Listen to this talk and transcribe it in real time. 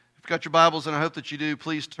got your Bibles, and I hope that you do,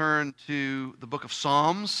 please turn to the book of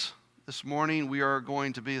Psalms. This morning we are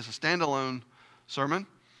going to be, as a standalone sermon,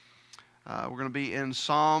 we're going to be in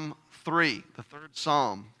Psalm 3, the third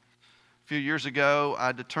Psalm. A few years ago,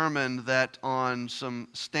 I determined that on some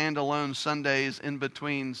standalone Sundays in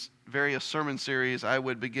between various sermon series, I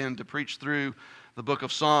would begin to preach through the book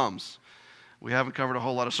of Psalms. We haven't covered a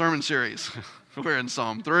whole lot of sermon series. We're in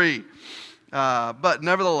Psalm 3. But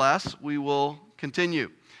nevertheless, we will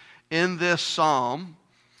continue. In this psalm,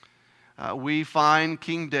 we find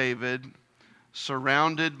King David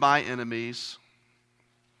surrounded by enemies,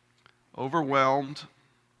 overwhelmed,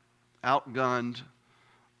 outgunned,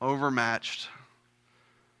 overmatched,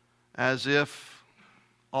 as if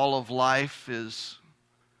all of life is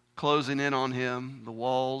closing in on him, the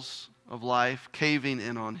walls of life caving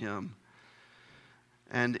in on him.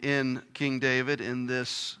 And in King David, in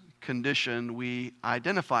this condition, we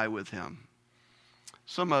identify with him.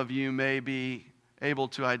 Some of you may be able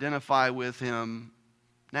to identify with him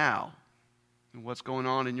now. What's going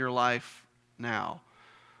on in your life now?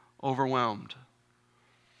 Overwhelmed.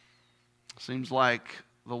 Seems like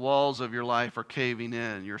the walls of your life are caving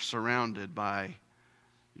in. You're surrounded by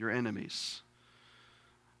your enemies.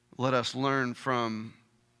 Let us learn from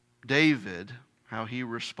David how he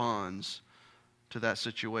responds to that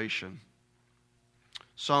situation.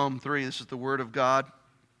 Psalm 3, this is the word of God.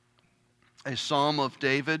 A psalm of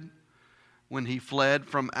David when he fled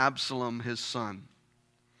from Absalom his son.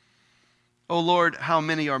 O Lord, how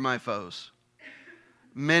many are my foes?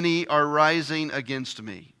 Many are rising against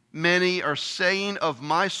me. Many are saying of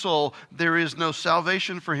my soul, there is no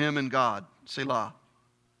salvation for him in God. Selah.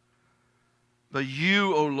 But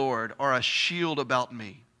you, O Lord, are a shield about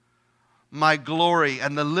me, my glory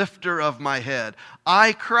and the lifter of my head.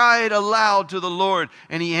 I cried aloud to the Lord,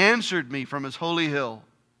 and he answered me from his holy hill.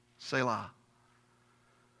 Selah.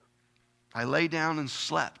 I lay down and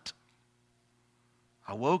slept.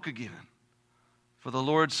 I woke again, for the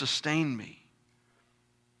Lord sustained me.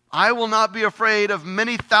 I will not be afraid of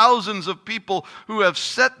many thousands of people who have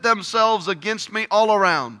set themselves against me all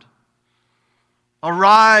around.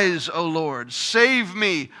 Arise, O Lord, save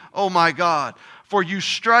me, O my God. For you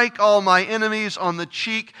strike all my enemies on the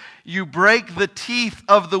cheek. You break the teeth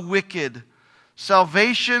of the wicked.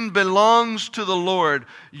 Salvation belongs to the Lord.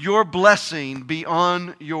 Your blessing be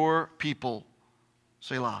on your people.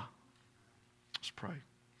 Selah. Let's pray.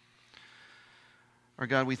 Our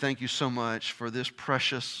God, we thank you so much for this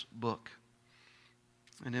precious book.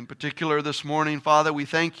 And in particular this morning, Father, we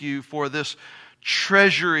thank you for this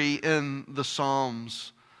treasury in the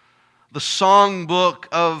Psalms, the songbook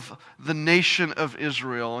of the nation of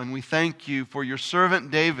Israel. And we thank you for your servant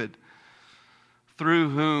David, through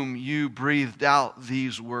whom you breathed out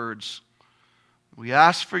these words. We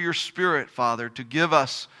ask for your Spirit, Father, to give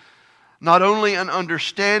us not only an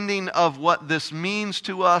understanding of what this means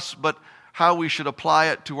to us, but how we should apply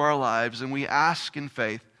it to our lives. And we ask in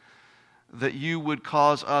faith that you would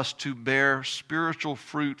cause us to bear spiritual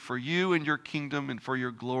fruit for you and your kingdom and for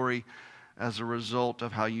your glory as a result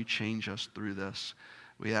of how you change us through this.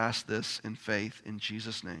 We ask this in faith in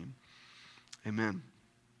Jesus' name. Amen.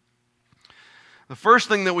 The first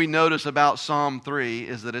thing that we notice about Psalm 3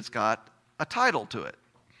 is that it's got a title to it.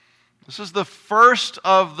 This is the first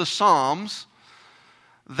of the Psalms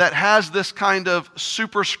that has this kind of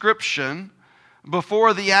superscription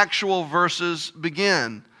before the actual verses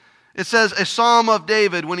begin. It says, a psalm of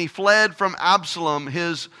David when he fled from Absalom,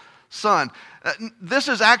 his son. This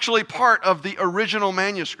is actually part of the original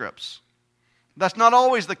manuscripts. That's not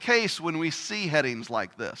always the case when we see headings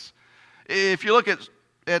like this. If you look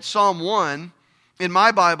at Psalm 1, in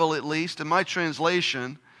my Bible at least, in my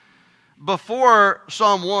translation, before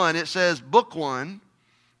Psalm 1 it says Book 1,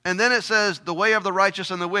 and then it says the way of the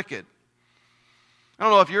righteous and the wicked. I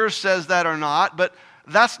don't know if yours says that or not, but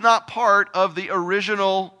that's not part of the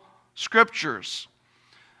original scriptures.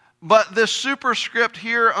 But this superscript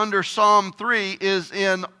here under Psalm 3 is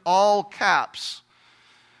in all caps,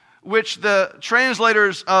 which the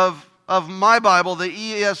translators of my Bible, the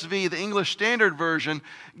ESV, the English Standard Version,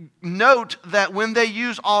 note that when they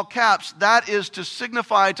use all caps, that is to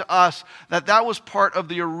signify to us that that was part of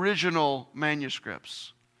the original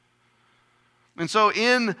manuscripts. And so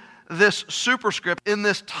in this superscript, in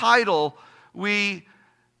this title, we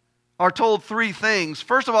are told three things.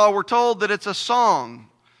 First of all, we're told that it's a song.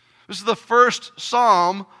 This is the first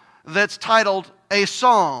psalm that's titled a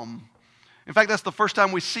psalm. In fact, that's the first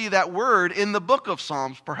time we see that word in the book of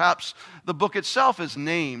Psalms. Perhaps the book itself is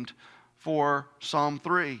named for Psalm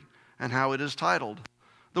 3 and how it is titled.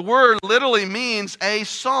 The word literally means a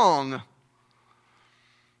song.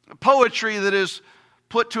 Poetry that is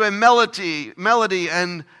put to a melody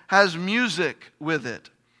and has music with it.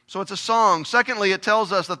 So it's a song. Secondly, it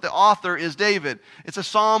tells us that the author is David. It's a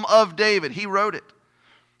psalm of David. He wrote it.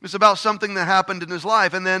 It's about something that happened in his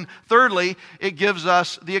life. And then thirdly, it gives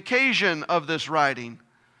us the occasion of this writing,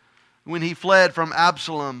 when he fled from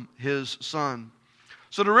Absalom, his son.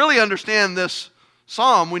 So to really understand this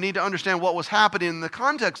psalm, we need to understand what was happening in the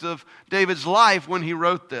context of David's life when he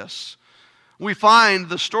wrote this. We find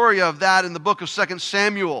the story of that in the book of 2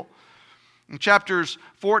 Samuel, in chapters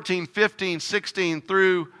 14, 15, 16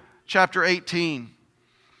 through chapter 18.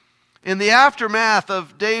 In the aftermath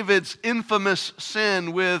of David's infamous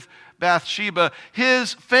sin with Bathsheba,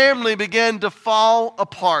 his family began to fall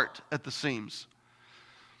apart at the seams.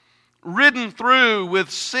 Ridden through with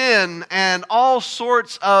sin and all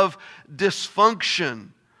sorts of dysfunction.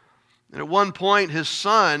 And at one point, his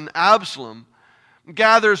son, Absalom,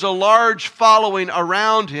 gathers a large following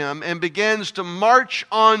around him and begins to march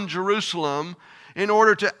on Jerusalem in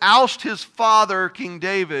order to oust his father, King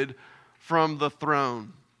David, from the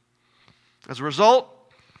throne. As a result,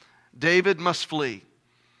 David must flee.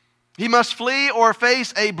 He must flee or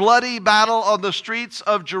face a bloody battle on the streets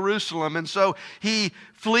of Jerusalem. And so he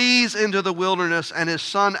flees into the wilderness, and his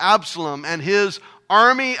son Absalom and his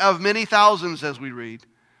army of many thousands, as we read,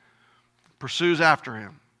 pursues after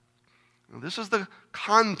him. Now, this is the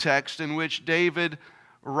context in which David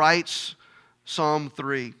writes Psalm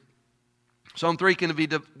 3. Psalm 3 can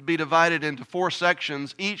be divided into 4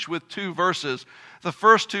 sections, each with 2 verses. The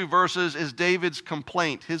first 2 verses is David's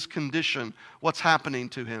complaint, his condition, what's happening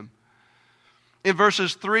to him. In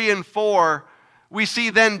verses 3 and 4, we see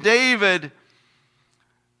then David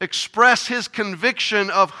express his conviction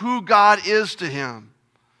of who God is to him.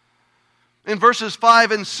 In verses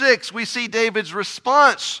 5 and 6, we see David's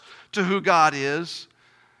response to who God is.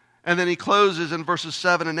 And then he closes in verses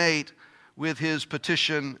 7 and 8 with his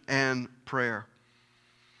petition and prayer.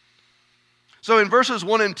 So in verses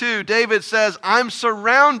 1 and 2, David says, I'm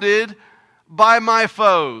surrounded by my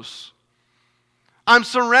foes. I'm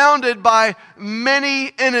surrounded by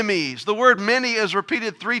many enemies. The word many is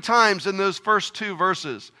repeated 3 times in those first 2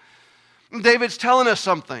 verses. David's telling us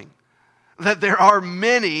something, that there are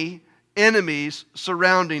many enemies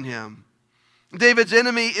surrounding him. David's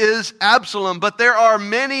enemy is Absalom, but there are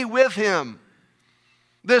many with him.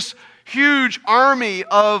 This huge army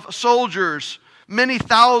of soldiers, many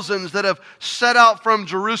thousands that have set out from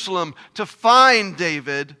Jerusalem to find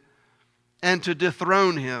David and to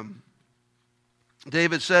dethrone him.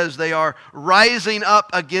 David says they are rising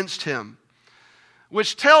up against him,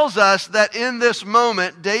 which tells us that in this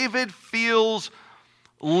moment, David feels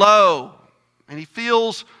low and he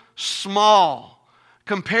feels small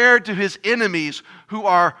compared to his enemies who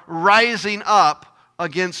are rising up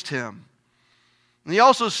against him. And he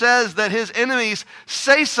also says that his enemies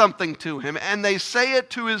say something to him, and they say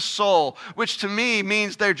it to his soul, which to me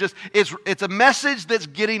means it's a message that's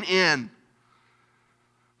getting in.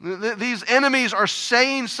 These enemies are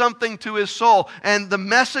saying something to his soul, and the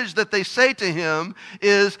message that they say to him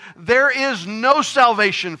is there is no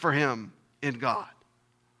salvation for him in God.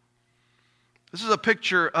 This is a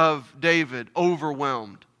picture of David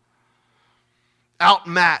overwhelmed,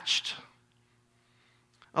 outmatched.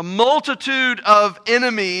 A multitude of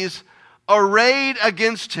enemies arrayed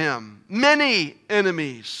against him. Many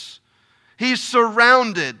enemies. He's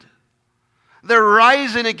surrounded. They're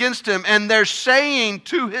rising against him, and they're saying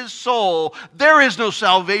to his soul, there is no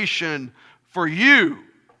salvation for you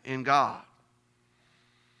in God.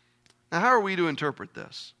 Now, how are we to interpret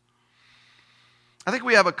this? I think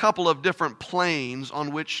we have a couple of different planes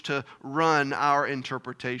on which to run our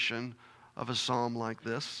interpretation of a psalm like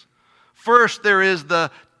this. First, there is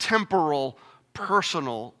the temporal,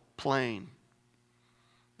 personal plane.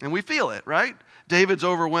 And we feel it, right? David's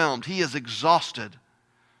overwhelmed. He is exhausted.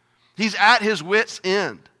 He's at his wits'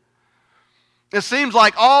 end. It seems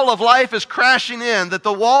like all of life is crashing in, that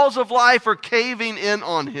the walls of life are caving in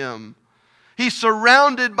on him. He's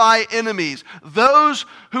surrounded by enemies, those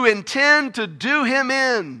who intend to do him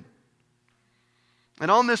in.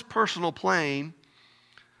 And on this personal plane,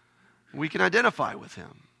 we can identify with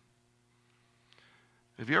him.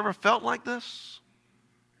 Have you ever felt like this?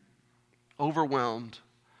 Overwhelmed,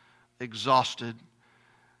 exhausted,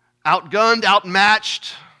 outgunned,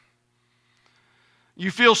 outmatched.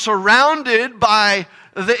 You feel surrounded by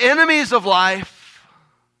the enemies of life,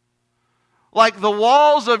 like the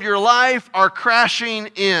walls of your life are crashing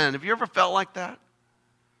in. Have you ever felt like that?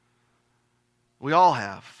 We all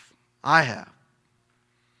have. I have.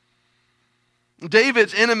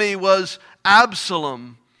 David's enemy was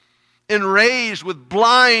Absalom, enraged with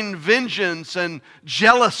blind vengeance and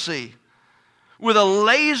jealousy, with a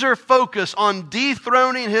laser focus on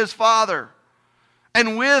dethroning his father.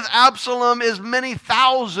 And with Absalom is many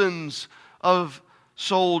thousands of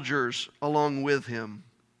soldiers along with him.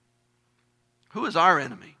 Who is our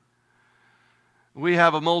enemy? We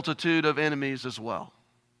have a multitude of enemies as well.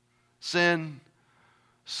 Sin,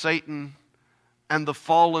 Satan, and the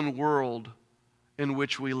fallen world in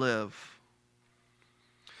which we live.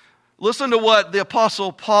 Listen to what the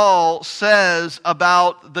Apostle Paul says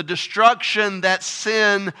about the destruction that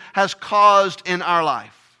sin has caused in our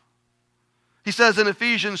life. He says in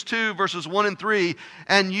Ephesians 2, verses 1 and 3,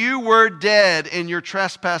 "And you were dead in your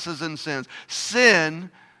trespasses and sins."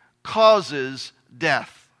 Sin causes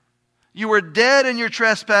death. You were dead in your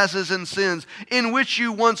trespasses and sins, in which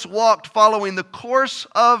you once walked, following the course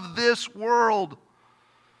of this world,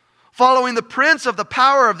 following the prince of the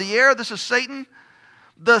power of the air, this is Satan,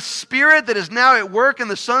 the spirit that is now at work in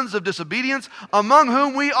the sons of disobedience, among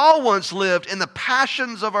whom we all once lived in the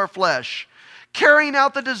passions of our flesh, carrying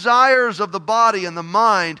out the desires of the body and the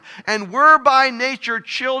mind, and were by nature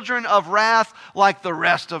children of wrath like the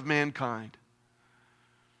rest of mankind.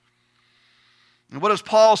 And what does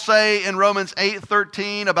Paul say in Romans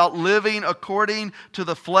 8:13 about living according to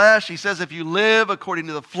the flesh? He says, if you live according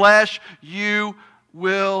to the flesh, you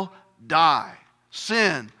will die.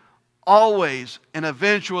 Sin always and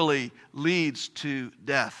eventually leads to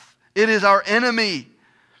death. It is our enemy.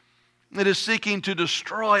 It is seeking to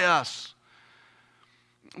destroy us.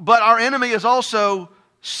 But our enemy is also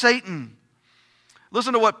Satan.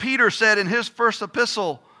 Listen to what Peter said in his first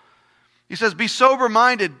epistle. He says, "Be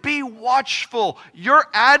sober-minded, be watchful. Your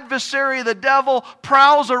adversary, the devil,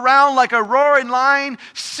 prowls around like a roaring lion,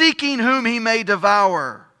 seeking whom he may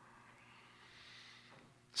devour."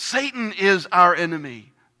 Satan is our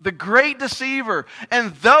enemy, the great deceiver.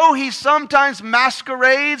 And though he sometimes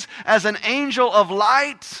masquerades as an angel of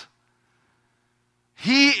light,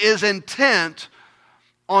 he is intent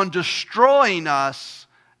on destroying us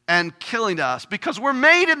and killing us, because we're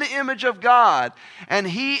made in the image of God, and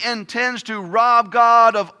he intends to rob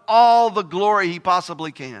God of all the glory he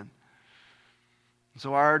possibly can.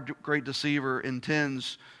 So our great deceiver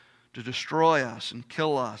intends to destroy us and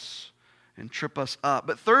kill us and trip us up.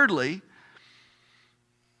 But thirdly,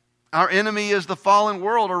 our enemy is the fallen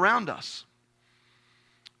world around us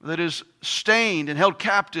that is stained and held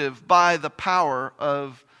captive by the power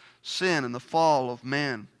of sin and the fall of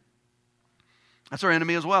man. That's our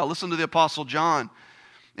enemy as well. Listen to the Apostle John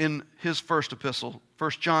in his first epistle,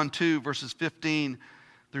 1 John 2, verses 15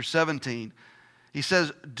 through 17. He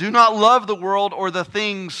says, "Do not love the world or the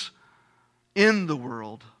things in the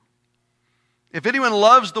world. If anyone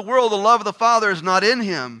loves the world, the love of the Father is not in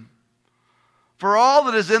him. For all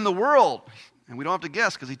that is in the world," and we don't have to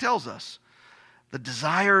guess because he tells us, "the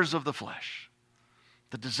desires of the flesh,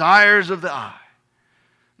 the desires of the eye,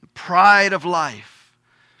 the pride of life,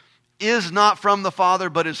 is not from the Father,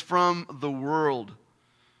 but is from the world.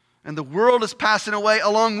 And the world is passing away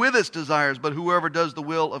along with its desires, but whoever does the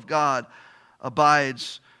will of God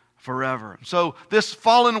abides forever." So this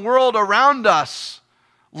fallen world around us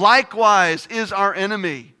likewise is our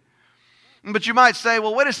enemy. But you might say,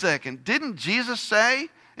 well, wait a second. Didn't Jesus say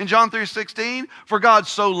in John 3:16, "For God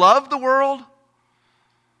so loved the world"?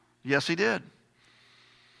 Yes, he did.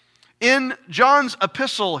 In John's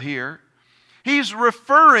epistle here, he's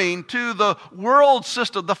referring to the world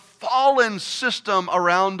system, the fallen system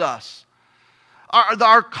around us.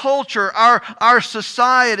 Our culture, our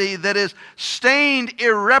society that is stained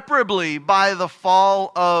irreparably by the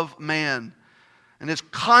fall of man, and is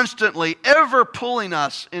constantly ever pulling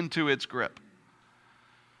us into its grip.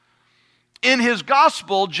 In his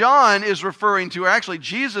gospel, John is referring to, or actually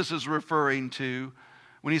Jesus is referring to,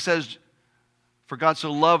 when he says, "For God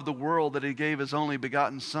so loved the world that he gave his only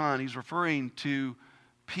begotten Son," he's referring to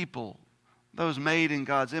people, those made in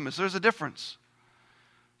God's image. There's a difference.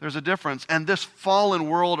 There's a difference. And this fallen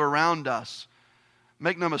world around us,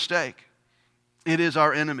 make no mistake, it is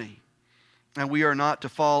our enemy. And we are not to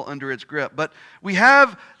fall under its grip. But we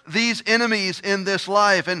have these enemies in this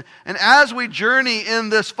life. And as we journey in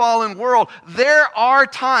this fallen world, there are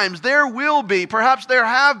times, there will be, perhaps there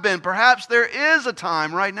have been, perhaps there is a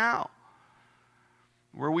time right now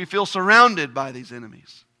where we feel surrounded by these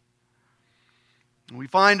enemies. And we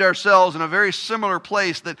find ourselves in a very similar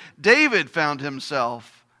place that David found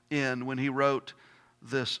himself in when he wrote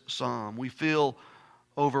this psalm. We feel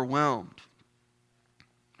overwhelmed.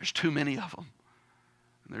 There's too many of them.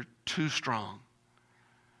 And they're too strong.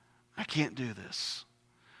 I can't do this.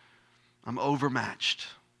 I'm overmatched.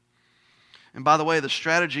 And by the way, the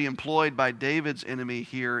strategy employed by David's enemy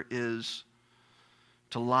here is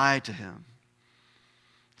to lie to him.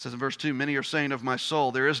 It says in verse 2, many are saying of my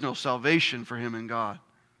soul, there is no salvation for him in God.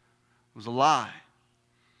 It was a lie.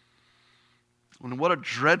 And what a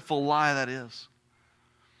dreadful lie that is.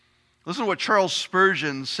 Listen to what Charles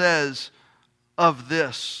Spurgeon says of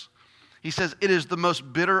this. He says, it is the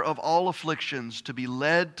most bitter of all afflictions to be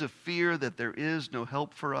led to fear that there is no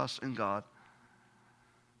help for us in God.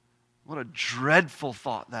 What a dreadful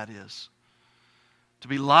thought that is. To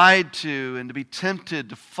be lied to and to be tempted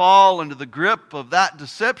to fall into the grip of that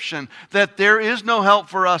deception that there is no help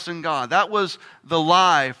for us in God. That was the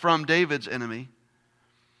lie from David's enemy.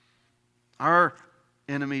 Our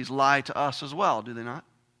enemies lie to us as well, do they not?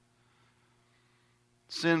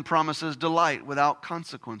 Sin promises delight without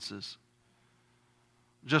consequences.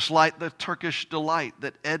 Just like the Turkish delight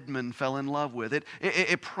that Edmund fell in love with.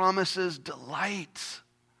 It promises delight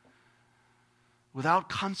without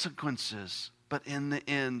consequences. But in the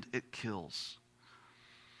end, it kills.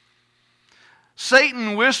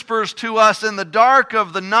 Satan whispers to us in the dark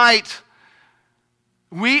of the night,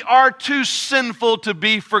 we are too sinful to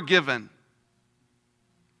be forgiven.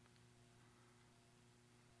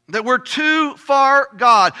 That we're too far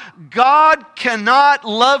God. God cannot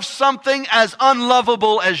love something as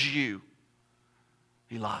unlovable as you.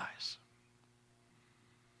 He lies.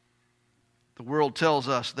 The world tells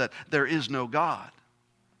us that there is no God.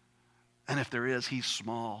 And if there is, He's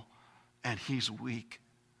small and He's weak.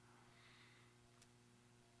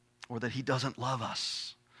 Or that He doesn't love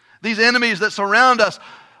us. These enemies that surround us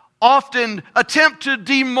often attempt to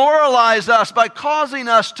demoralize us by causing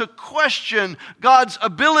us to question God's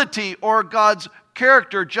ability or God's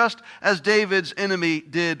character, just as David's enemy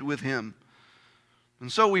did with him. And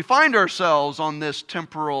so we find ourselves on this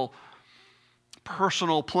temporal,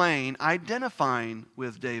 personal plane identifying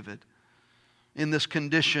with David in this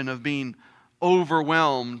condition of being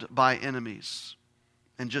overwhelmed by enemies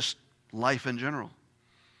and just life in general.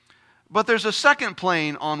 But there's a second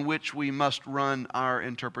plane on which we must run our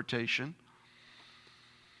interpretation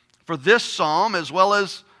for this psalm as well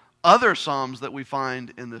as other psalms that we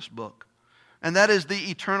find in this book. And that is the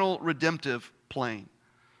eternal redemptive plane.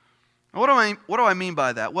 What do I mean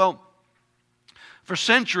by that? Well, for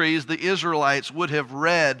centuries the Israelites would have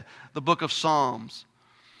read the book of Psalms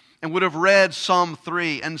and would have read Psalm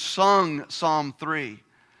 3 and sung Psalm 3.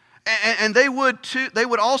 And they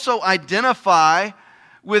would also identify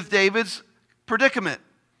with David's predicament.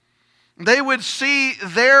 They would see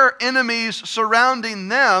their enemies surrounding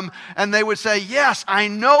them and they would say, yes, I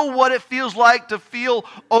know what it feels like to feel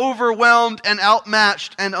overwhelmed and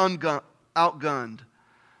outmatched and outgunned.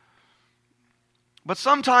 But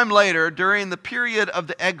sometime later, during the period of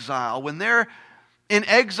the exile, when they're in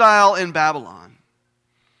exile in Babylon,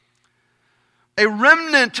 a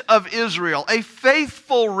remnant of Israel, a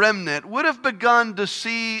faithful remnant, would have begun to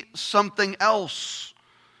see something else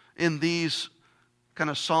in these kind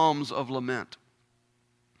of psalms of lament.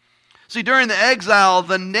 See, during the exile,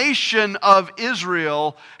 the nation of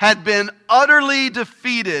Israel had been utterly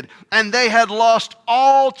defeated, and they had lost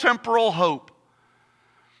all temporal hope.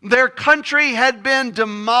 Their country had been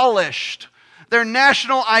demolished. Their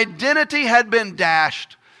national identity had been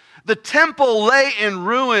dashed. The temple lay in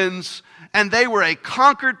ruins, and they were a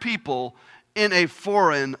conquered people in a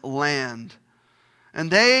foreign land. And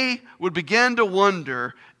they would begin to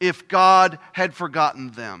wonder if God had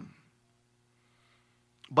forgotten them.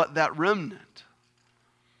 But that remnant,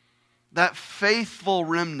 that faithful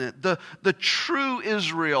remnant, the true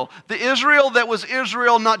Israel, the Israel that was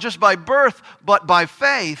Israel not just by birth, but by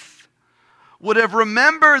faith, would have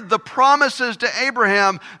remembered the promises to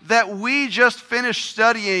Abraham that we just finished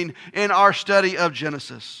studying in our study of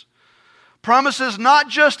Genesis. Promises not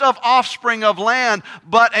just of offspring of land,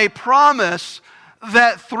 but a promise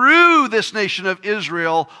that through this nation of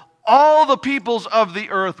Israel, all the peoples of the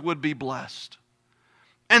earth would be blessed.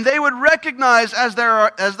 And they would recognize as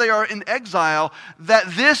they are in exile that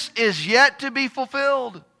this is yet to be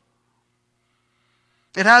fulfilled.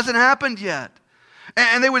 It hasn't happened yet.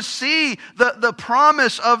 And they would see the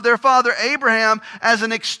promise of their father Abraham as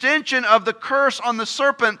an extension of the curse on the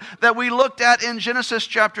serpent that we looked at in Genesis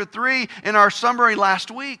chapter 3 in our summary last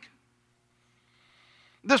week.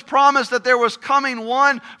 This promise that there was coming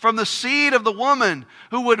one from the seed of the woman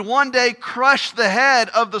who would one day crush the head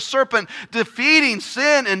of the serpent, defeating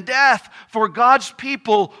sin and death for God's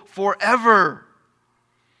people forever.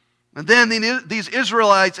 And then these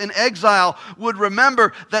Israelites in exile would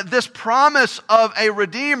remember that this promise of a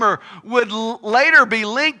Redeemer would later be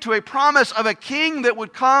linked to a promise of a king that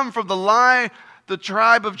would come from the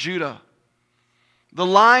tribe of Judah. The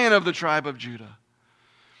Lion of the tribe of Judah.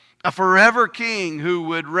 A forever king who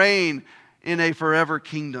would reign in a forever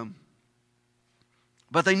kingdom.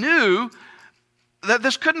 But they knew that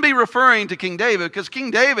this couldn't be referring to King David, because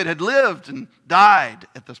King David had lived and died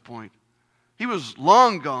at this point. He was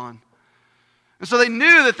long gone. And so they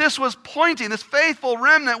knew that this was pointing, this faithful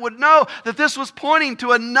remnant would know that this was pointing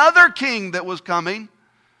to another king that was coming,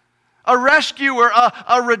 a rescuer,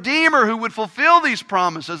 a redeemer who would fulfill these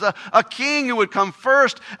promises, a king who would come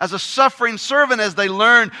first as a suffering servant, as they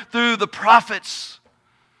learned through the prophets,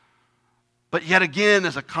 but yet again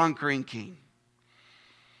as a conquering king.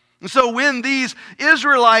 And so when these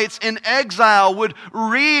Israelites in exile would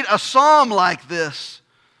read a psalm like this,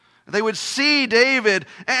 they would see David,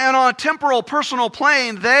 and on a temporal, personal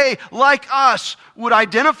plane, they, like us, would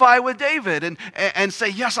identify with David and say,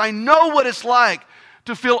 yes, I know what it's like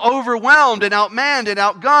to feel overwhelmed and outmanned and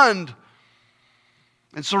outgunned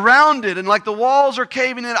and surrounded, and like the walls are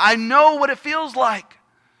caving in. I know what it feels like.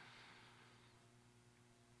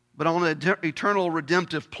 But on an eternal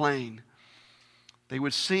redemptive plane, they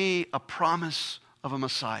would see a promise of a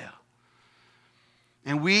Messiah.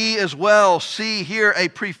 And we as well see here a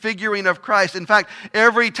prefiguring of Christ. In fact,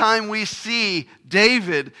 every time we see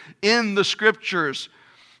David in the Scriptures,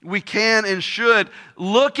 we can and should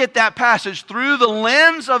look at that passage through the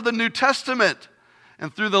lens of the New Testament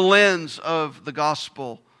and through the lens of the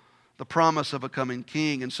gospel, the promise of a coming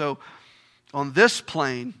king. And so on this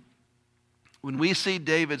plane, when we see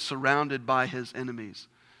David surrounded by his enemies,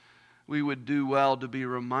 we would do well to be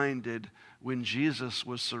reminded when Jesus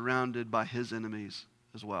was surrounded by his enemies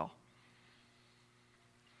as well.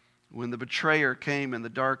 When the betrayer came in the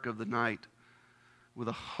dark of the night with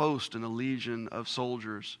a host and a legion of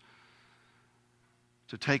soldiers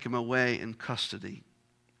to take him away in custody.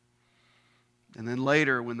 And then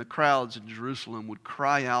later, when the crowds in Jerusalem would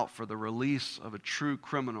cry out for the release of a true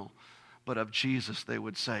criminal, but of Jesus, they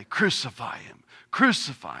would say, "Crucify him,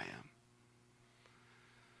 crucify him."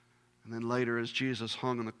 And then later, as Jesus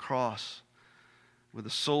hung on the cross with the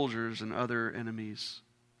soldiers and other enemies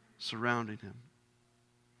surrounding him.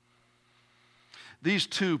 These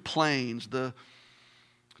two planes, the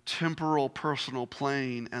temporal personal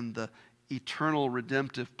plane and the eternal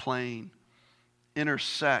redemptive plane,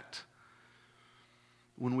 intersect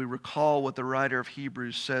when we recall what the writer of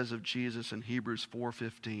Hebrews says of Jesus in Hebrews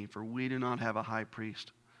 4:15, "For we do not have a high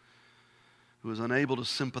priest who is unable to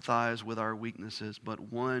sympathize with our weaknesses, but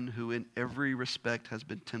one who in every respect has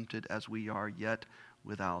been tempted as we are, yet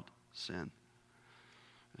without sin."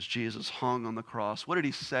 As Jesus hung on the cross, what did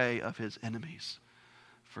he say of his enemies?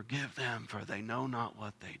 "Forgive them, for they know not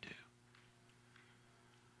what they do."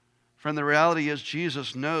 Friend, the reality is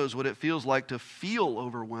Jesus knows what it feels like to feel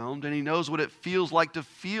overwhelmed, and he knows what it feels like to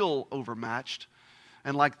feel overmatched,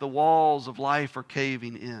 and like the walls of life are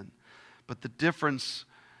caving in. But the difference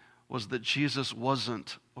was that Jesus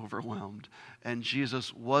wasn't overwhelmed, and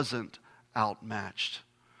Jesus wasn't outmatched.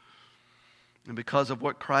 And because of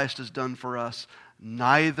what Christ has done for us,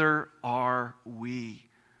 neither are we,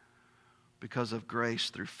 because of grace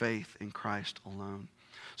through faith in Christ alone.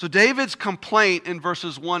 So David's complaint in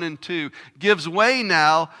verses 1 and 2 gives way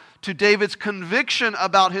now to David's conviction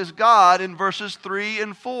about his God in verses 3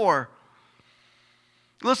 and 4.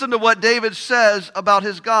 Listen to what David says about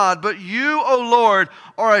his God. "But you, O Lord,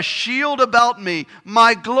 are a shield about me,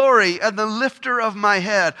 my glory and the lifter of my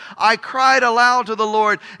head. I cried aloud to the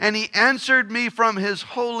Lord, and he answered me from his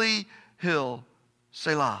holy hill."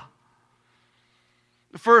 Selah.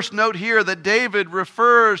 First, note here that David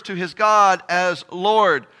refers to his God as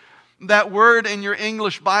Lord. That word in your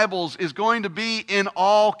English Bibles is going to be in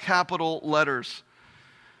all capital letters.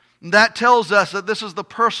 That tells us that this is the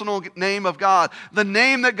personal name of God, the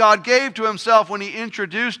name that God gave to himself when he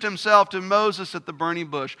introduced himself to Moses at the burning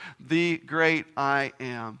bush, the great I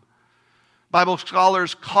am. Bible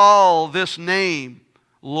scholars call this name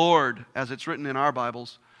Lord, as it's written in our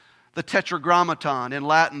Bibles, the Tetragrammaton, in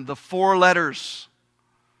Latin, the four letters,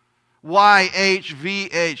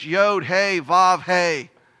 YHVH, Yod, Hey, Vav,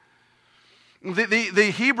 Hey.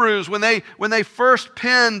 The Hebrews, when they first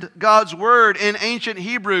penned God's word in ancient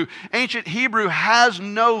Hebrew has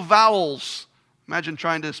no vowels. Imagine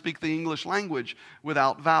trying to speak the English language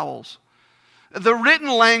without vowels. The written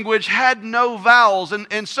language had no vowels.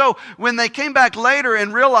 And so when they came back later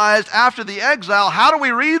and realized after the exile, how do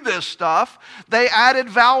we read this stuff? They added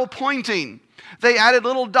vowel pointing. They added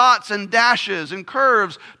little dots and dashes and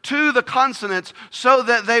curves to the consonants so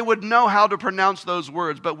that they would know how to pronounce those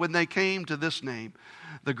words. But when they came to this name,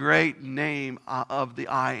 the great name of the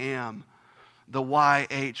I am, the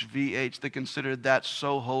YHVH, they considered that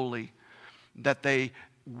so holy that they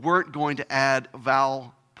weren't going to add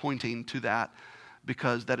vowel pointing to that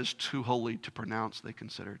because that is too holy to pronounce, they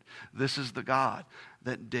considered. This is the God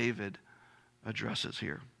that David addresses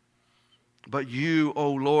here. But you,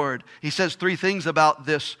 O Lord, he says three things about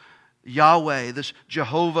this Yahweh, this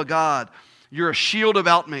Jehovah God. You're a shield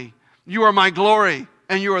about me. You are my glory,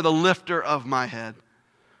 and you are the lifter of my head.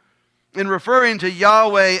 In referring to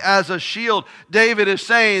Yahweh as a shield, David is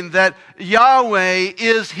saying that Yahweh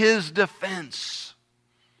is his defense.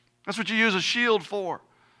 That's what you use a shield for,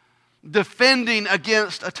 defending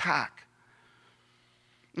against attack.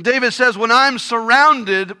 David says, when I'm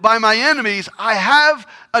surrounded by my enemies, I have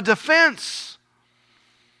a defense.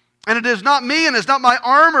 And it is not me and it's not my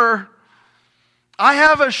armor. I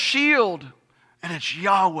have a shield, and it's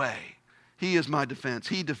Yahweh. He is my defense.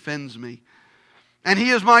 He defends me. And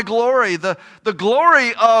he is my glory. The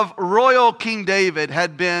glory of royal King David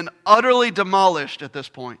had been utterly demolished at this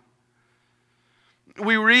point.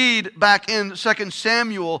 We read back in 2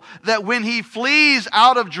 Samuel that when he flees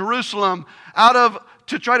out of Jerusalem,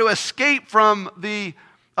 to try to escape from the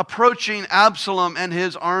approaching Absalom and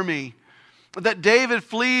his army, that David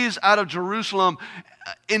flees out of Jerusalem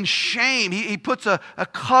in shame. He puts a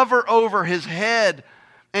cover over his head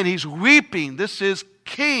and he's weeping. This is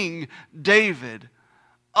King David,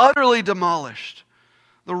 utterly demolished.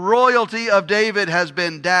 The royalty of David has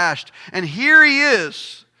been dashed. And here he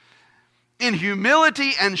is, in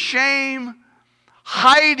humility and shame,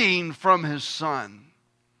 hiding from his son.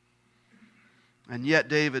 And yet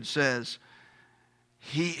David says,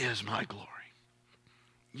 he is my glory.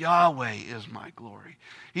 Yahweh is my glory.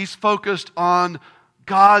 He's focused on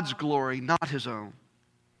God's glory, not his own.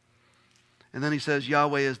 And then he says,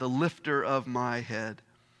 Yahweh is the lifter of my head.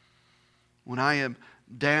 When I am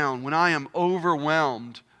down, when I am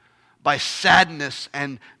overwhelmed by sadness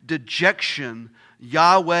and dejection,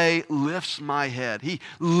 Yahweh lifts my head. He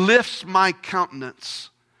lifts my countenance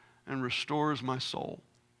and restores my soul.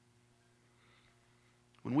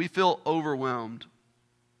 When we feel overwhelmed,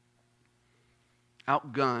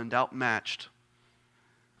 outgunned, outmatched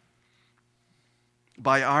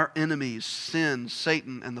by our enemies, sin,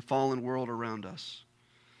 Satan, and the fallen world around us,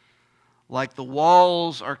 like the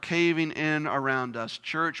walls are caving in around us,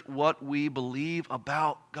 church, what we believe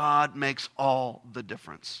about God makes all the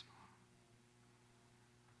difference.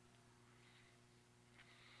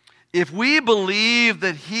 If we believe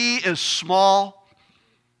that He is small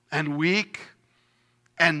and weak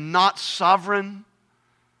and not sovereign,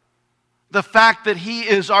 the fact that He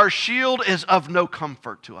is our shield is of no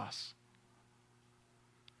comfort to us.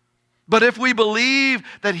 But if we believe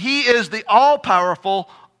that He is the all-powerful,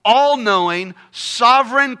 all-knowing,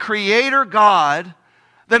 sovereign Creator God,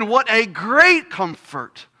 then what a great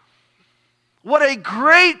comfort. What a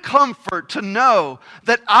great comfort to know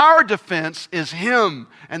that our defense is Him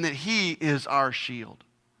and that He is our shield.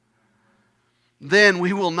 Then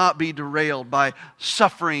we will not be derailed by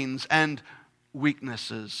sufferings and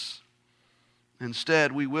weaknesses.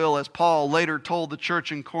 Instead, we will, as Paul later told the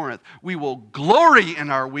church in Corinth, we will glory in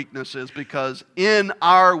our weaknesses because in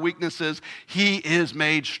our weaknesses He is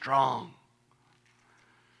made strong.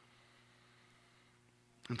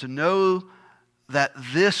 And to know that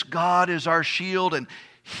this God is our shield and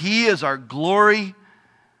He is our glory,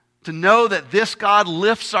 to know that this God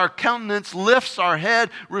lifts our countenance, lifts our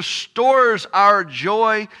head, restores our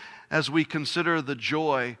joy as we consider the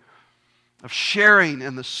joy of sharing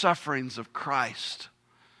in the sufferings of Christ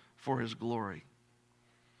for His glory.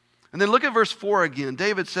 And then look at verse 4 again.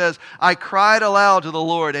 David says, I cried aloud to the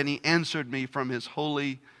Lord, and He answered me from His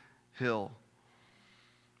holy hill.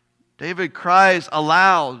 David cries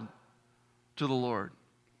aloud to the Lord.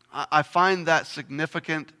 I find that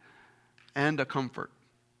significant and a comfort.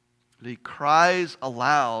 He cries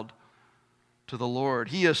aloud to the Lord.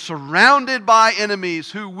 He is surrounded by enemies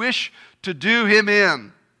who wish to do him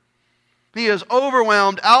in. He is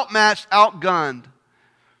overwhelmed, outmatched, outgunned.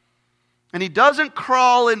 And he doesn't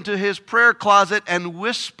crawl into his prayer closet and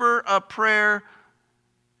whisper a prayer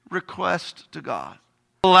request to God.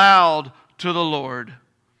 Aloud to the Lord.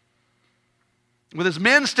 With his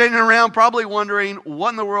men standing around probably wondering what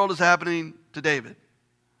in the world is happening to David.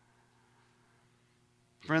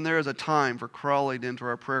 Friend, there is a time for crawling into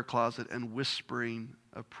our prayer closet and whispering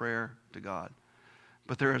a prayer to God.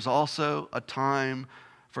 But there is also a time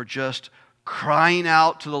for just crying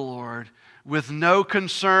out to the Lord with no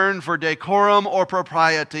concern for decorum or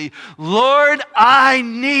propriety. Lord, I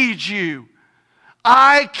need you.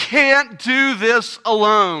 I can't do this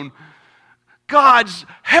alone. God,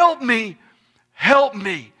 help me, help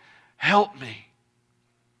me, help me.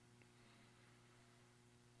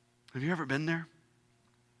 Have you ever been there?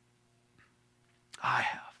 I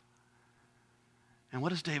have. And what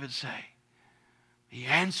does David say? He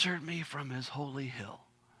answered me from his holy hill.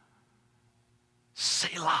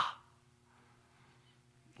 Selah.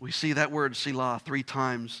 We see that word Selah 3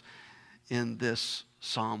 times in this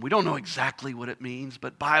psalm. We don't know exactly what it means,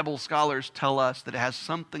 but Bible scholars tell us that it has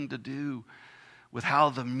something to do with how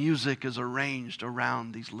the music is arranged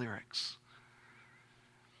around these lyrics.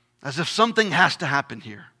 As if something has to happen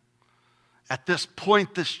here at this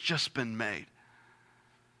point that's just been made.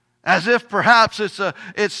 As if perhaps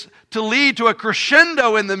it's to lead to a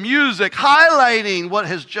crescendo in the music, highlighting what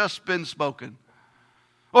has just been spoken.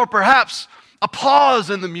 Or perhaps a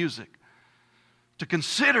pause in the music to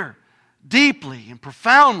consider deeply and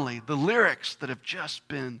profoundly the lyrics that have just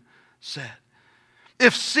been said.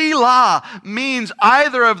 If Selah means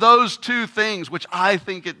either of those two things, which I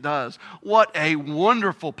think it does, what a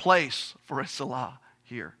wonderful place for a Selah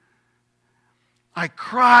here. I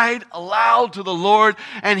cried aloud to the Lord,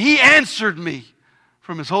 and He answered me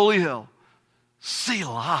from His holy hill.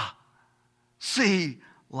 Selah.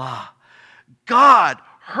 Selah. God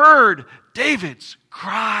heard David's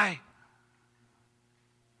cry.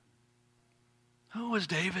 Who was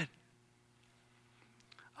David?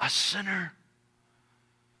 A sinner,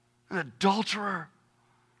 an adulterer,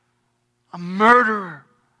 a murderer.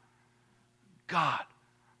 God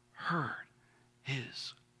heard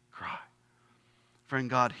his cry. Friend,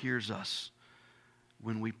 God hears us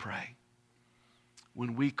when we pray,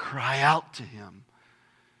 when we cry out to Him,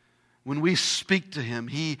 when we speak to Him.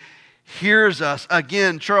 He hears us.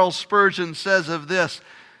 Again, Charles Spurgeon says of this,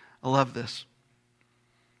 I love this.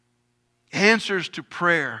 Answers to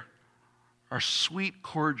prayer are sweet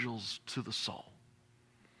cordials to the soul.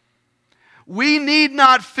 We need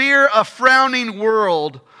not fear a frowning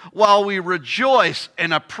world while we rejoice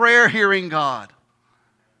in a prayer-hearing God.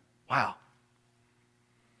 Wow.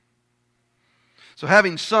 So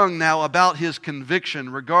having sung now about his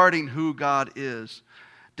conviction regarding who God is,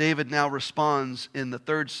 David now responds in the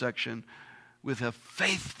 3rd section with a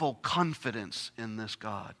faithful confidence in this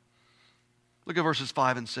God. Look at verses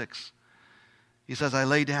 5 and 6. He says, I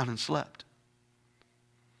lay down and slept.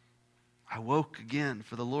 I woke again,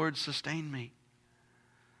 for the Lord sustained me.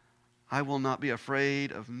 I will not be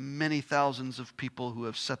afraid of many thousands of people who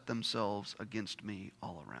have set themselves against me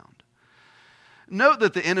all around. Note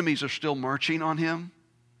that the enemies are still marching on him.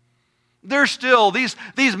 They're still, these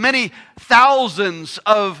many thousands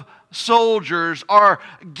of soldiers are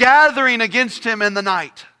gathering against him in the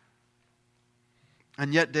night.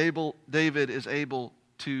 And yet David is able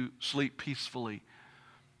to sleep peacefully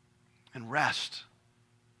and rest.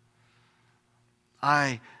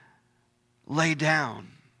 I lay down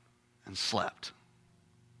and slept.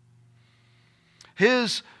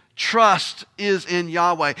 His trust is in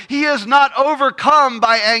Yahweh. He is not overcome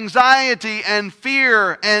by anxiety and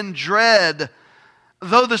fear and dread,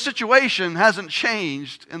 though the situation hasn't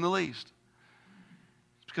changed in the least.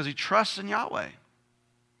 It's because he trusts in Yahweh.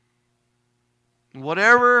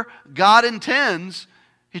 Whatever God intends,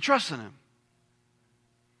 he trusts in Him.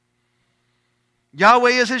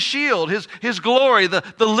 Yahweh is his shield, his glory, the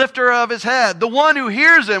lifter of his head, the one who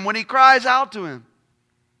hears him when he cries out to him.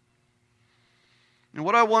 And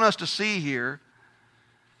what I want us to see here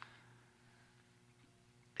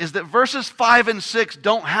is that verses 5 and 6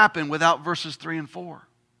 don't happen without verses 3 and 4.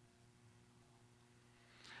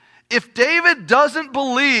 If David doesn't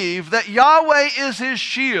believe that Yahweh is his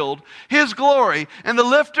shield, his glory, and the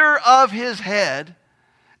lifter of his head,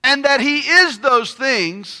 and that he is those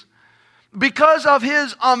things because of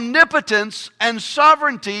his omnipotence and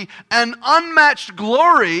sovereignty and unmatched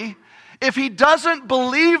glory, if he doesn't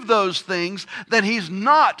believe those things, then he's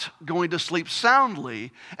not going to sleep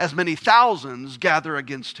soundly as many thousands gather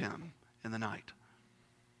against him in the night.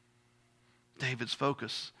 David's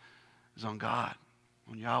focus is on God,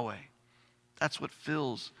 on Yahweh. That's what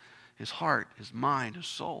fills his heart, his mind, his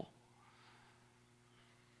soul.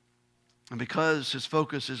 And because his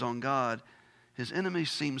focus is on God, his enemies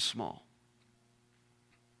seem small.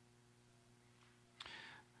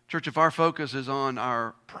 Church, if our focus is on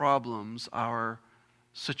our problems, our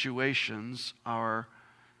situations, our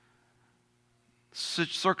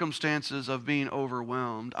circumstances of being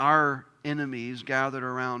overwhelmed, our enemies gathered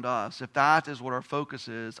around us, if that is what our focus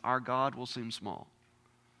is, our God will seem small.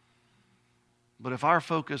 But if our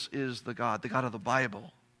focus is the God of the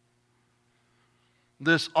Bible,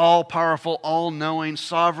 this all-powerful, all-knowing,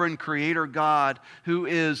 sovereign creator God who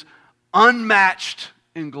is unmatched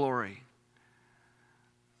in glory,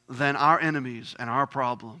 then our enemies and our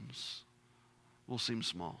problems will seem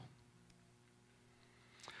small.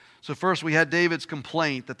 So first we had David's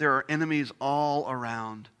complaint that there are enemies all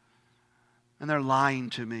around, and they're lying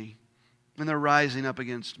to me, and they're rising up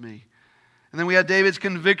against me. And then we had David's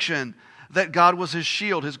conviction that God was his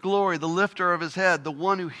shield, his glory, the lifter of his head, the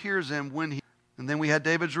one who hears him when he... And then we had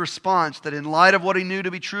David's response that in light of what he knew to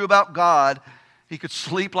be true about God, he could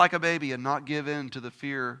sleep like a baby and not give in to the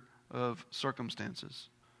fear of circumstances.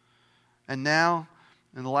 And now,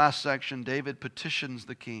 in the last section, David petitions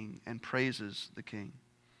the king and praises the king.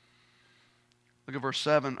 Look at verse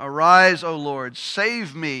 7. Arise, O Lord,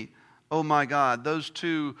 save me, O my God. Those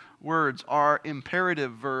two words are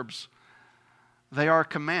imperative verbs. They are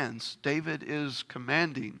commands. David is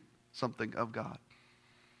commanding something of God.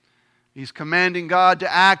 He's commanding God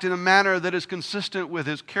to act in a manner that is consistent with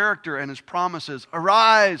His character and His promises.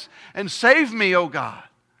 Arise and save me, O God,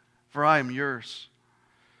 for I am yours.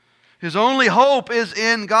 His only hope is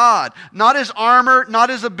in God. Not his armor, not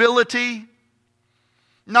his ability,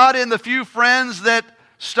 not in the few friends that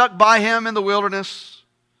stuck by him in the wilderness,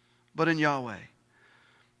 but in Yahweh.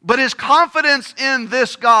 But his confidence in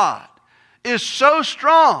this God is so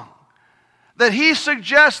strong that he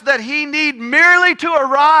suggests that he need merely to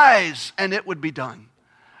arise and it would be done.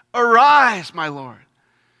 Arise, my Lord.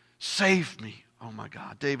 Save me, oh my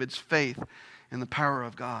God. David's faith in the power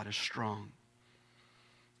of God is strong.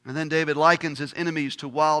 And then David likens his enemies to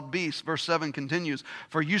wild beasts. Verse 7 continues,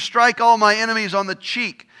 for you strike all my enemies on the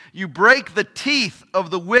cheek. You break the teeth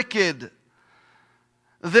of the wicked.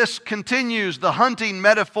 This continues the hunting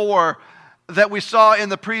metaphor that we saw in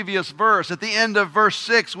the previous verse. At the end of verse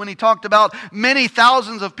 6, when he talked about many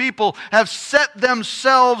thousands of people have set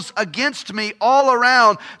themselves against me all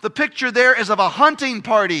around. The picture there is of a hunting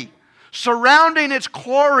party surrounding its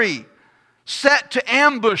quarry, set to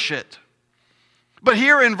ambush it. But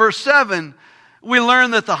here in verse 7, we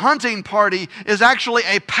learn that the hunting party is actually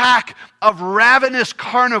a pack of ravenous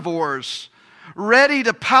carnivores ready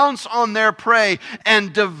to pounce on their prey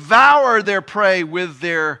and devour their prey with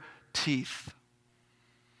their teeth.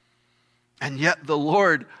 And yet the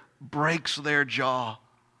Lord breaks their jaw,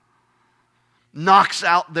 knocks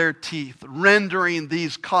out their teeth, rendering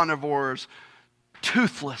these carnivores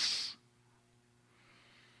toothless.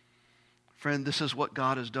 Friend, this is what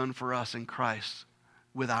God has done for us in Christ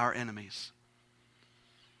with our enemies.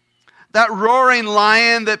 That roaring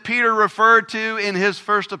lion that Peter referred to in his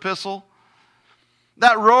first epistle,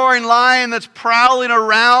 that roaring lion that's prowling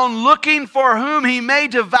around looking for whom he may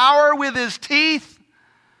devour with his teeth,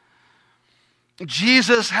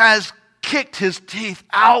 Jesus has kicked his teeth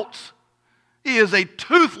out. He is a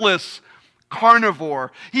toothless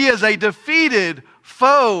carnivore. He is a defeated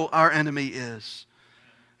foe, our enemy is.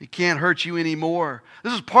 He can't hurt you anymore.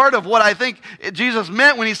 This is part of what I think Jesus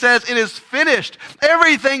meant when he says, it is finished.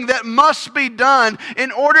 Everything that must be done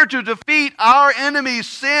in order to defeat our enemy's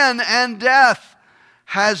sin and death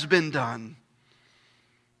has been done.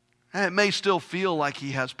 And it may still feel like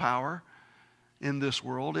he has power in this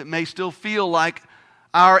world. It may still feel like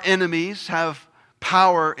our enemies have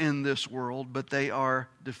power in this world, but they are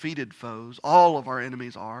defeated foes. All of our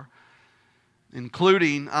enemies are,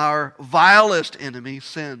 including our vilest enemy,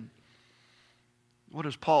 sin. What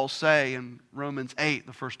does Paul say in Romans 8,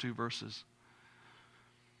 the first two verses?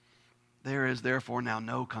 There is therefore now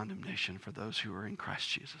no condemnation for those who are in Christ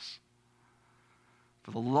Jesus.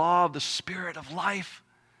 For the law of the Spirit of life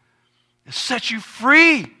has set you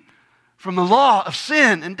free from the law of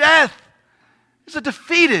sin and death. It's a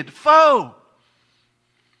defeated foe.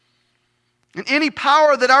 And any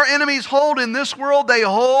power that our enemies hold in this world, they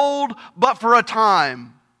hold but for a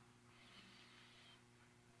time.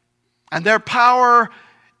 And their power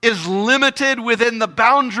is limited within the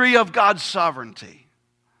boundary of God's sovereignty.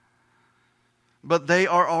 But they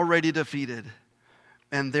are already defeated,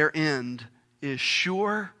 and their end is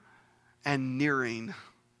sure and nearing.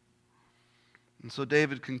 And so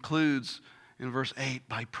David concludes in verse 8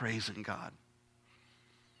 by praising God.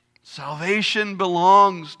 Salvation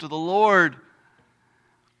belongs to the Lord.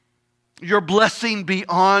 Your blessing be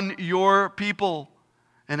on your people.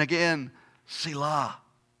 And again, Selah.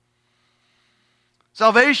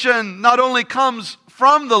 Salvation not only comes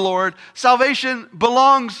from the Lord, salvation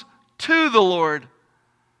belongs to the Lord.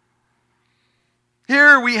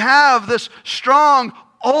 Here we have this strong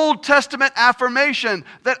Old Testament affirmation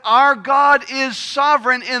that our God is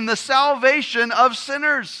sovereign in the salvation of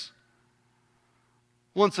sinners.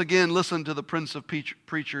 Once again, listen to the Prince of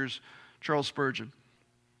Preachers, Charles Spurgeon.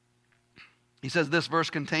 He says this verse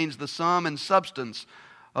contains the sum and substance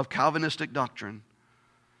of Calvinistic doctrine.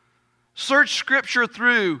 Search Scripture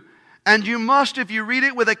through, and you must, if you read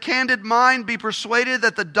it with a candid mind, be persuaded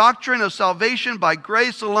that the doctrine of salvation by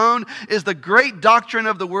grace alone is the great doctrine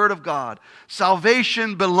of the Word of God.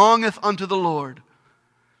 Salvation belongeth unto the Lord.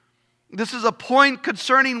 This is a point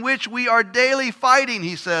concerning which we are daily fighting,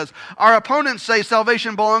 he says. Our opponents say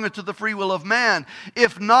salvation belongeth to the free will of man.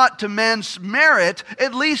 If not to man's merit,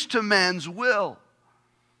 at least to man's will.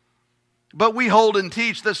 But we hold and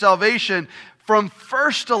teach that salvation from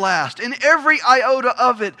first to last, in every iota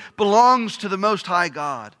of it, belongs to the Most High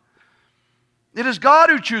God. It is God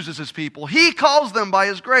who chooses His people. He calls them by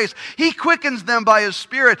His grace. He quickens them by His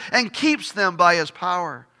Spirit and keeps them by His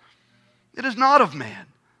power. It is not of man,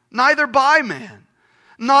 neither by man.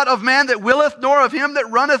 Not of man that willeth, nor of him that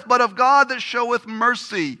runneth, but of God that showeth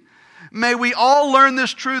mercy. May we all learn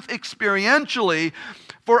this truth experientially,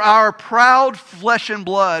 for our proud flesh and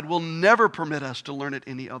blood will never permit us to learn it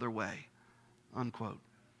any other way. Unquote.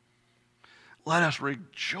 Let us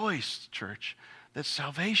rejoice, church, that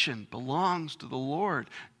salvation belongs to the Lord.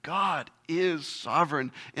 God is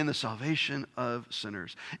sovereign in the salvation of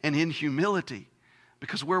sinners. And in humility,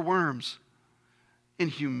 because we're worms, in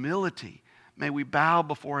humility, may we bow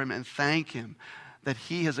before Him and thank Him that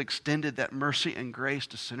He has extended that mercy and grace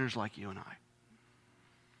to sinners like you and I.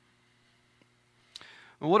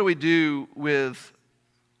 Well, what do we do with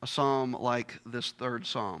a psalm like this third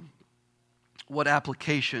psalm? What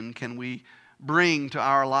application can we bring to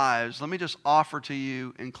our lives? Let me just offer to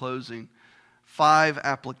you in closing 5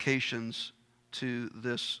 applications to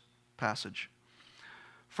this passage.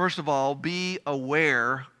 First of all, be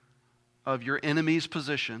aware of your enemy's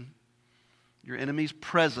position, your enemy's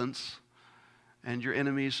presence, and your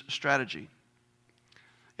enemy's strategy.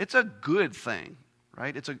 It's a good thing,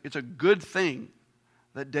 right? It's a good thing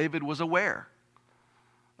that David was aware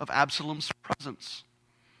of Absalom's presence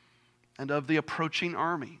and of the approaching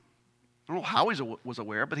army. I don't know how he was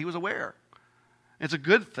aware, but he was aware. It's a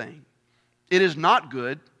good thing. It is not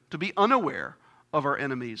good to be unaware of our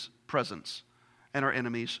enemy's presence and our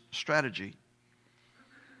enemy's strategy.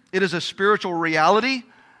 It is a spiritual reality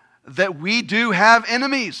that we do have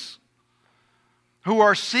enemies who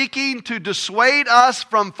are seeking to dissuade us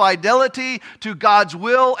from fidelity to God's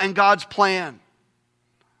will and God's plan.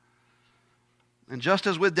 And just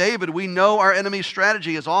as with David, we know our enemy's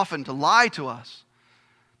strategy is often to lie to us,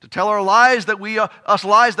 to tell us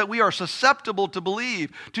lies that we are susceptible to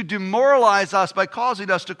believe, to demoralize us by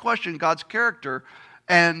causing us to question God's character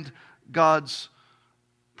and God's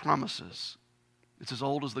promises. It's as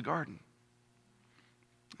old as the garden.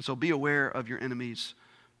 So be aware of your enemy's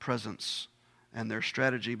presence and their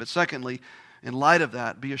strategy. But secondly, in light of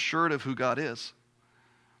that, be assured of who God is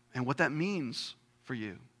and what that means for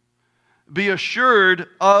you. Be assured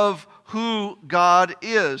of who God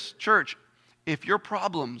is. Church, if your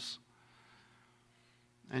problems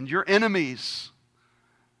and your enemies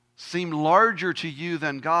seem larger to you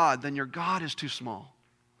than God, then your God is too small.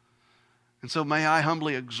 And so may I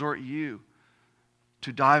humbly exhort you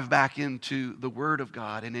to dive back into the Word of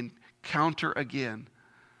God and encounter again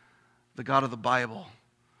the God of the Bible,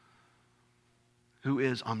 who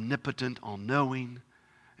is omnipotent, all-knowing,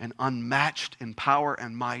 and unmatched in power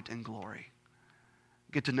and might and glory.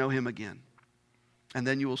 Get to know Him again. And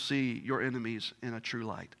then you will see your enemies in a true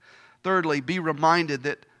light. Thirdly, be reminded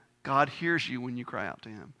that God hears you when you cry out to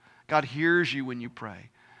Him. God hears you when you pray.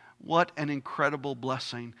 What an incredible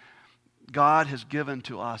blessing God has given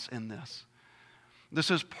to us in this. This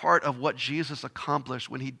is part of what Jesus accomplished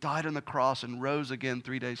when He died on the cross and rose again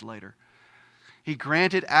 3 days later. He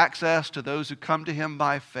granted access to those who come to Him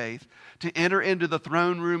by faith to enter into the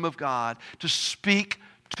throne room of God, to speak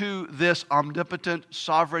to this omnipotent,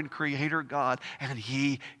 sovereign Creator God, and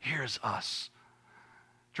He hears us.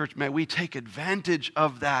 Church, may we take advantage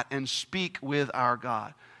of that and speak with our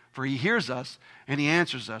God, for He hears us and He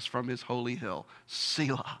answers us from His holy hill.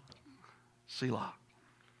 Selah. Selah.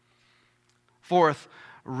 Fourth,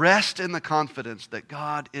 rest in the confidence that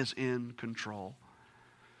God is in control.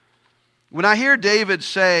 When I hear David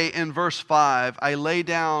say in verse 5, I lay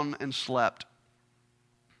down and slept,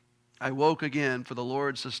 I woke again, for the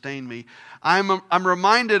Lord sustained me. I'm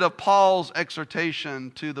reminded of Paul's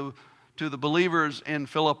exhortation to the believers in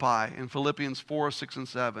Philippi, in Philippians 4, 6, and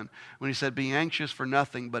 7, when he said, be anxious for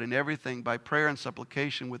nothing, but in everything, by prayer and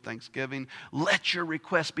supplication with thanksgiving, let your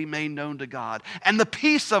requests be made known to God. And the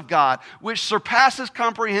peace of God, which surpasses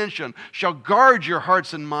comprehension, shall guard your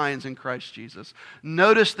hearts and minds in Christ Jesus.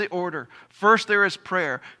 Notice the order. First there is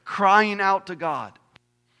prayer, crying out to God.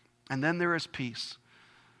 And then there is peace.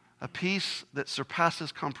 A peace that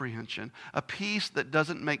surpasses comprehension. A peace that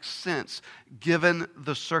doesn't make sense given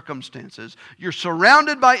the circumstances. You're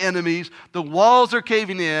surrounded by enemies, the walls are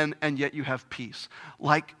caving in, and yet you have peace.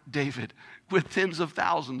 Like David, with tens of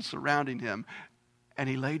thousands surrounding him. And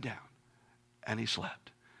he lay down, and he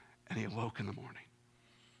slept, and he awoke in the morning.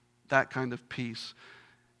 That kind of peace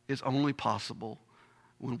is only possible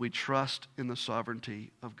when we trust in the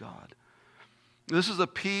sovereignty of God. This is a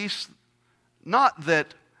peace, not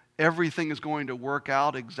that everything is going to work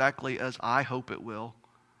out exactly as I hope it will,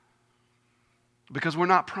 because we're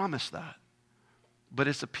not promised that. But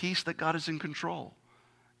it's a peace that God is in control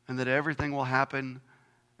and that everything will happen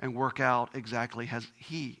and work out exactly as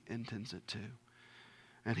He intends it to.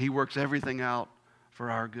 And He works everything out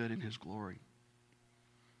for our good and His glory.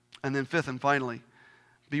 And then fifth and finally,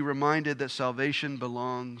 be reminded that salvation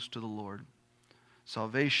belongs to the Lord.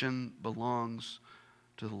 Salvation belongs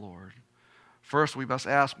to the Lord. First, we must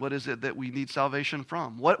ask, what is it that we need salvation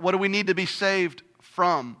from? What do we need to be saved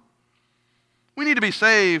from? We need to be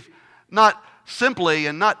saved not simply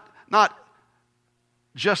and not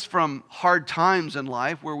just from hard times in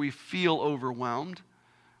life where we feel overwhelmed,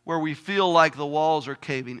 where we feel like the walls are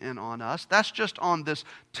caving in on us. That's just on this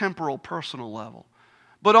temporal, personal level.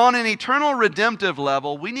 But on an eternal, redemptive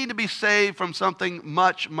level, we need to be saved from something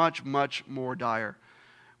much, much, much more dire.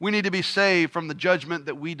 We need to be saved from the judgment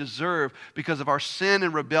that we deserve because of our sin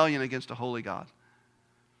and rebellion against a holy God.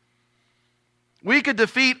 We could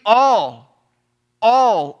defeat all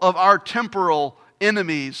of our temporal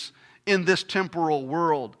enemies in this temporal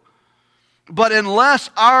world. But unless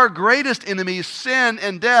our greatest enemies, sin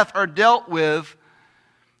and death, are dealt with,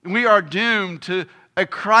 we are doomed to a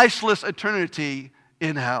Christless eternity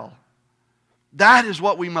in hell. That is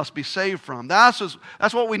what we must be saved from. That's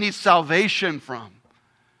what we need salvation from.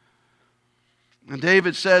 And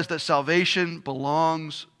David says that salvation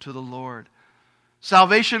belongs to the Lord.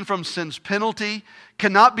 Salvation from sin's penalty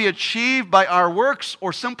cannot be achieved by our works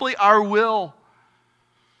or simply our will.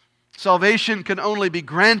 Salvation can only be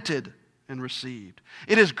granted and received.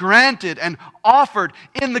 It is granted and offered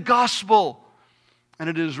in the gospel, and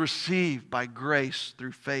it is received by grace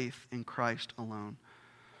through faith in Christ alone.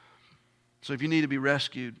 So if you need to be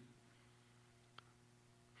rescued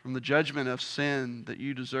from the judgment of sin that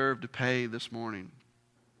you deserve to pay this morning,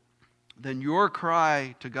 then your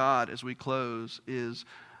cry to God as we close is,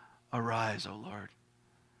 "Arise, O Lord,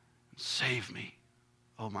 and save me,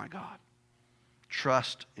 O my God."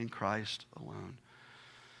 Trust in Christ alone.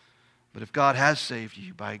 But if God has saved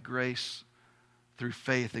you by grace through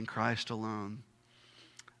faith in Christ alone,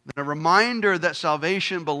 then a reminder that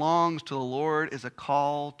salvation belongs to the Lord is a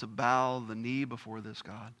call to bow the knee before this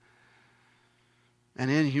God.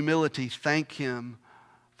 And in humility, thank Him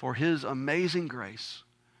for His amazing grace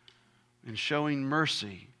in showing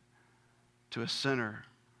mercy to a sinner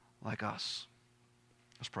like us.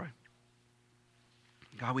 Let's pray.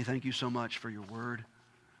 God, we thank You so much for Your word.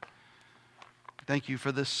 Thank You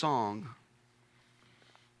for this song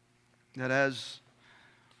that as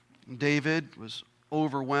David was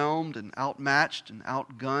overwhelmed and outmatched and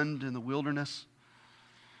outgunned in the wilderness,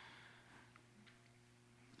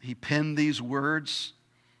 he penned these words,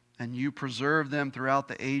 and You preserve them throughout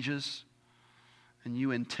the ages, and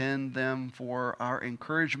You intend them for our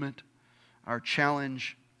encouragement, our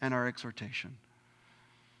challenge, and our exhortation.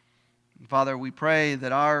 Father, we pray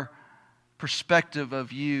that our perspective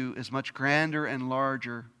of You is much grander and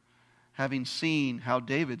larger, having seen how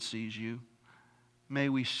David sees You. May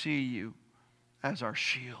we see You as our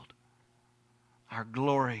shield, our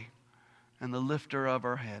glory, and the lifter of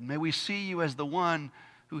our head. May we see You as the one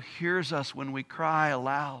who hears us when we cry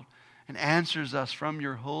aloud and answers us from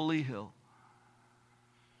Your holy hill.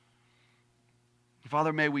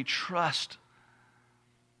 Father, may we trust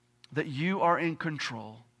that You are in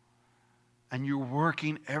control and You're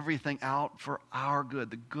working everything out for our good,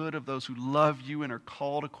 the good of those who love You and are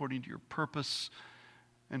called according to Your purpose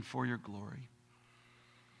and for Your glory.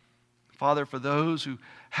 Father, for those who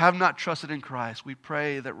have not trusted in Christ, we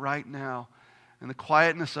pray that right now, in the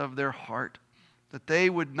quietness of their heart, that they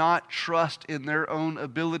would not trust in their own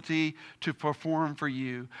ability to perform for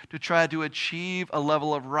You, to try to achieve a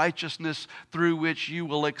level of righteousness through which You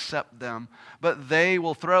will accept them, but they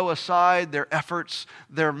will throw aside their efforts,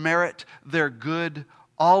 their merit, their good,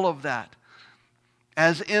 all of that,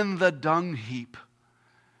 as in the dung heap,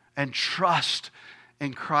 and trust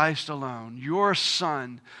in Christ alone, Your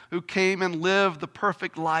Son, who came and lived the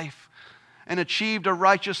perfect life and achieved a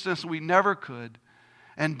righteousness we never could,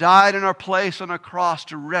 and died in our place on a cross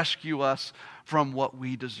to rescue us from what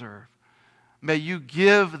we deserve. May You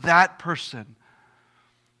give that person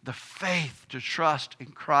the faith to trust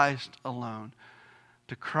in Christ alone,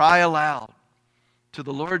 to cry aloud to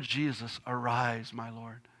the Lord Jesus, "Arise, my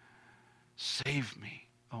Lord. Save me,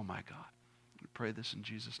 oh my God." We pray this in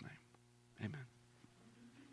Jesus' name. Amen.